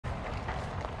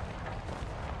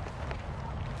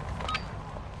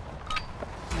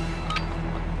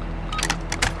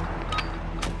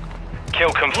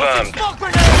Kill confirmed.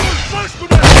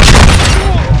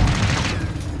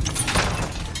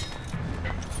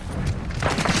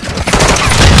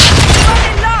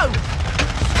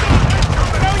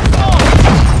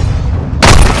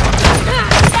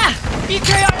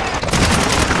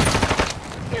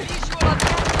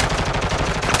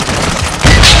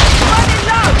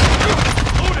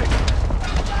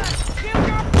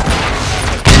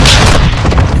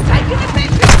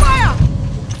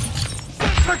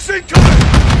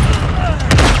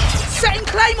 Setting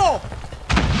Claymore!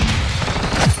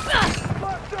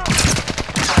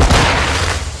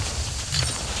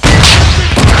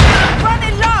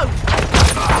 Running low!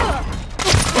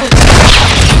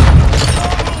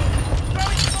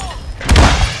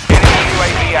 Enemy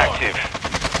UAV active.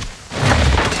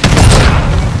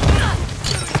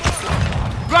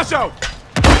 Flash out!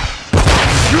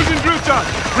 Using drill time.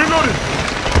 Reloading.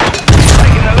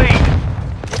 Taking the lead.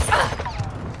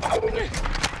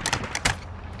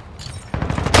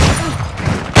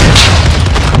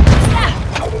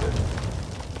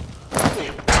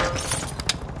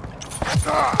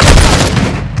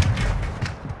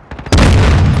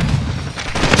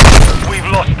 We've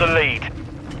lost the lead.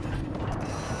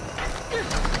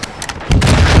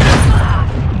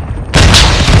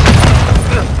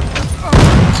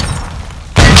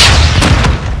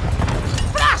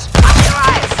 Flash! Up your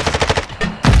eyes!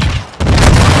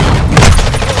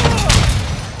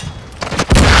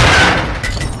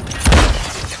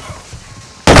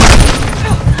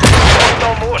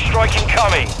 Hostile mortar strike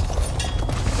incoming.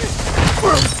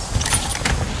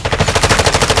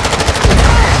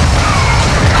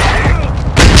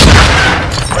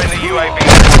 Friendly UAV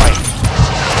away.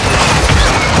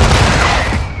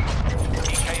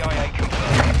 EKIA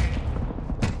confirmed.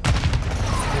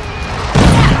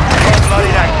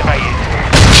 Cold-blooded activated.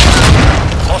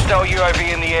 Hostile UAV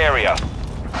in the area.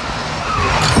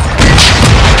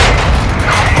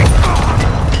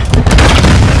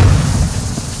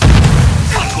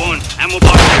 Go on, ammo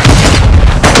box.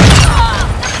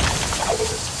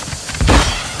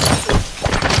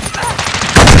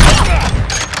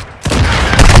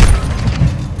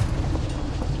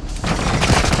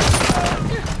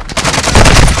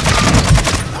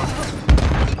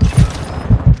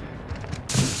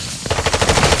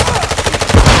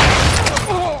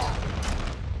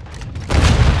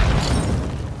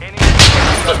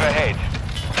 Overhead.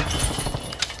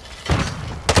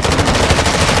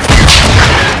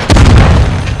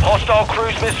 Hostile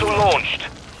cruise missile launched.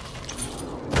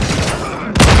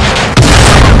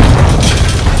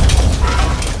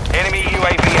 Enemy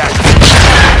UAV active.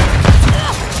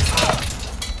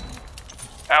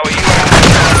 Our UAV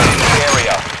is in the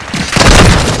area.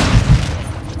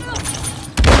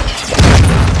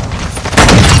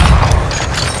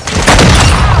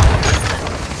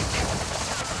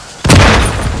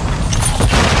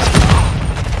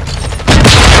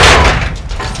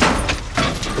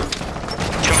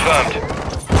 Confirmed.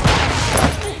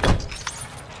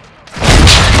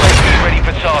 UAV ready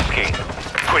for tasking.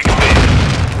 Quick spin.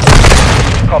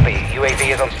 Copy. UAV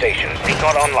is on station.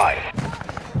 Recon online.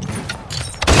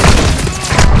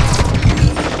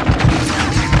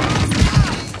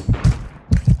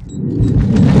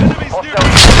 Hostile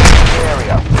in the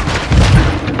area.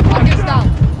 Target's down.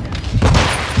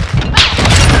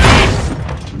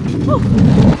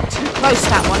 Too close,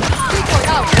 that one.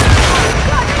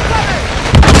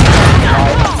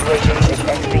 Operation is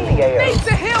exiting the AO. Needs a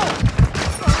hill!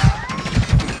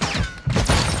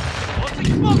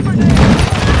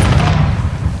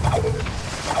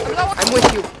 I'm with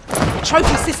you.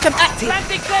 Trophy system active.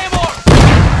 Planting Claymore!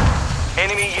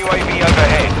 Enemy UAV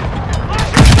overhead.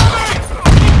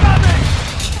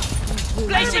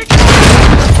 Placing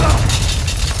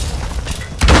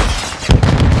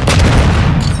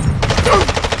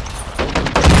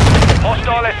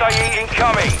Hostile SAE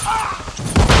incoming.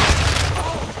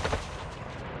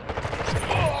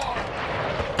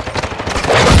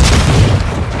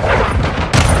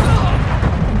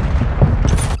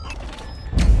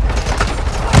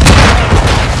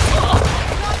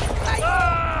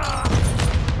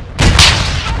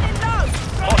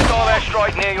 Hostile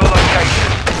airstrike near your location.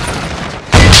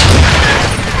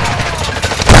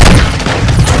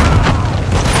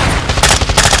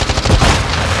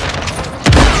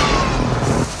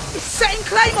 Setting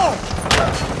Claymore!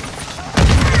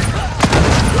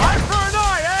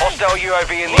 Hostile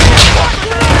UAV in the area.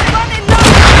 Running low!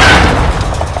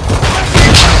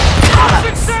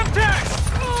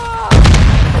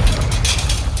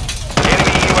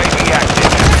 Enemy UAV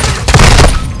active.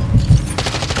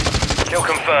 Kill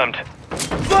confirmed.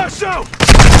 Flash out!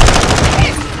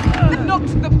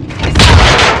 Knocked the...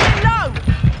 Running low!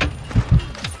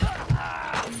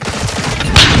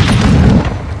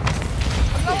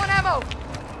 ammo!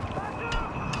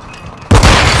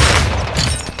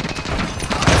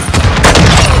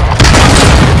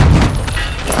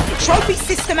 Trophy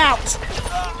system out!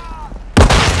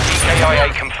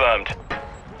 KIA confirmed.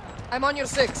 I'm on your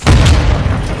 6.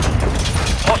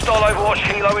 Hostile Overwatch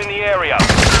helo in the area.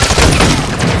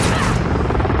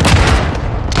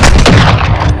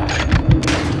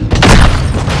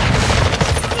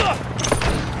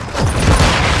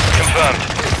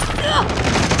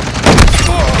 Confirmed.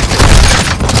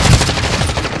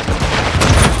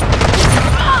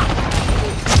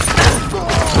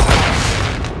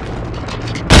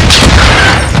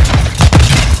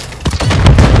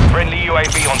 Friendly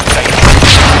UAV on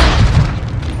station.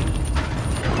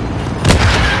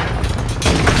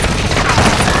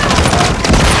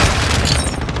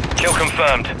 Kill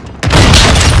confirmed.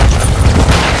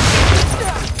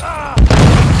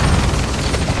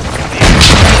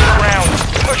 Ground.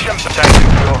 Push them.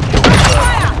 Tactical kill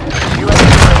confirmed.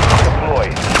 UAV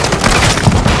deployed.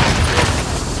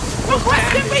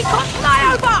 Requesting recon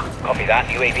flyover! Copy that.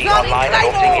 UAV Running online and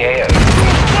Claymore. orbiting the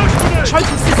AO.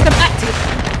 Trophy system active.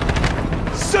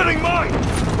 Setting mine!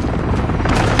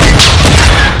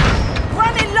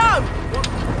 Running low!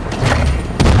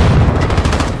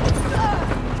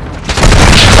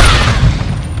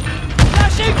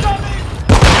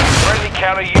 Friendly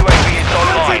counter UAV is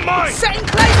online. Setting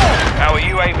Claymore! Our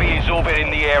UAV is orbiting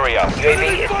the area.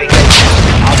 UAV is being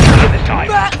I'll see you this time.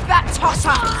 Burn that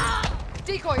tosser!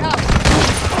 Decoy out!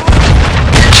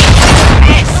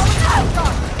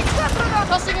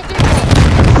 Tossing a decoy!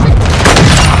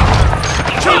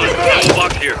 Ammo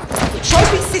box here.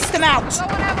 Trophy system out!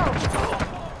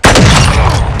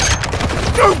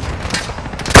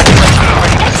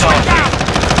 X-ray down!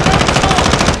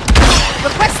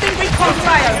 Requesting recon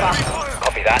flyover!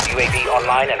 Copy that. UAV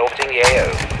online and orbiting the AO.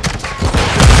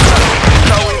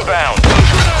 So inbound.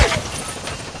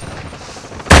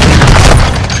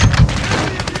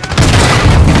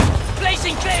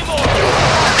 Placing Camo.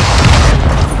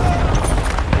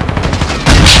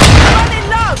 Running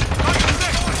low!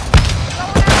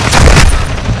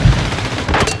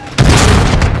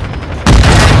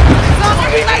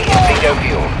 Planting UAV is Claymore! bingo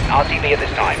fuel. RTB at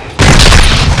this time.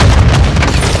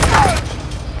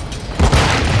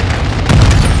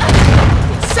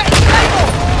 Setting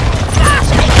Claymore!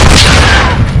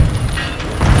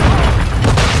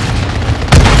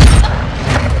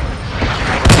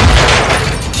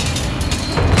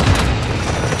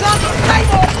 Planting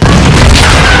Claymore!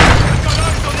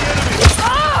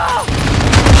 Ah!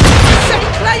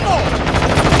 Setting Claymore!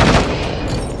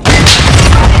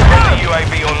 Friendly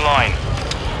UAV online.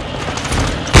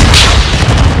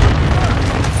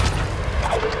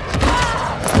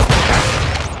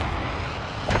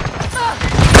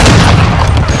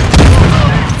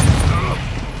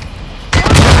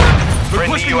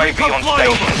 Friendly UAV on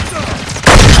station.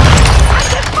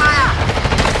 Active fire!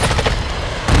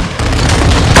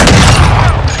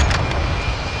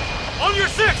 On your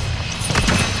 6!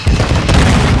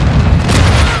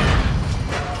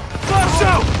 Flash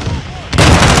out!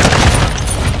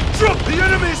 Drop the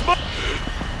enemy's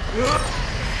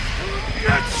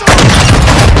Get some!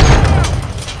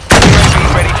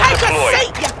 UAV ready to Take a deploy.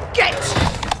 seat, you get!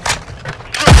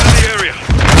 Drop in the area.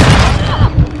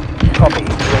 Copy.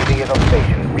 UAV is on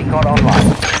station. Recon online.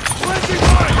 Flashing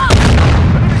mine!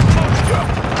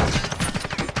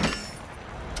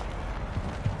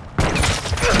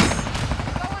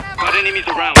 Got enemies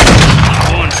around.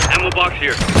 One ammo box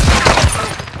here.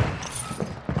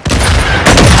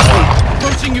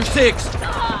 Approaching your 6.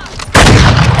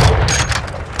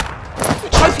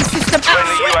 Trophy system out!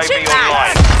 Friendly Switching UAV back!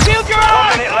 online. Shield your 1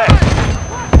 eyes! minute left.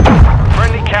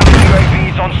 Friendly counter UAV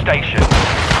is on station.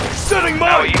 Setting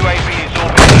Our mine! UAV is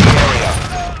orbiting the area.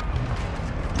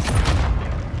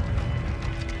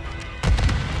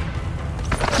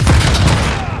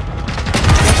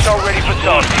 Missile ready for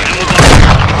target. Ammo box.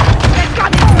 They're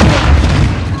gunning for you!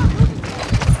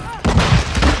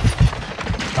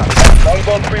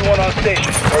 Longbow 3-1 on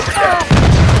station. Over down.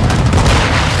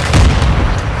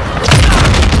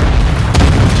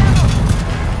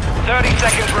 30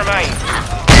 seconds remain.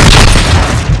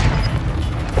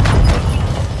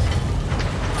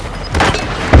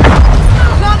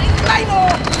 Planting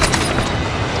Claymore!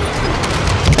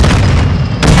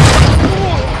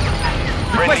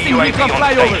 Friendly UAV on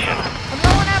station. I'm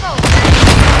low on ammo!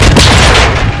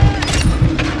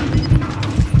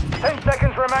 10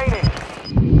 seconds remaining.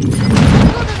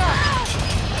 Good enough!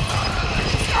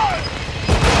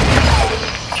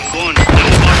 One ammo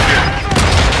box here.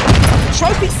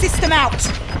 Trophy system out!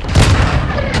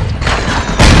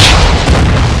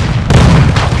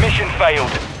 Mission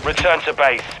failed. Return to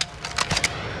base.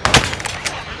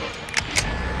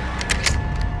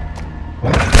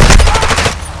 Camo.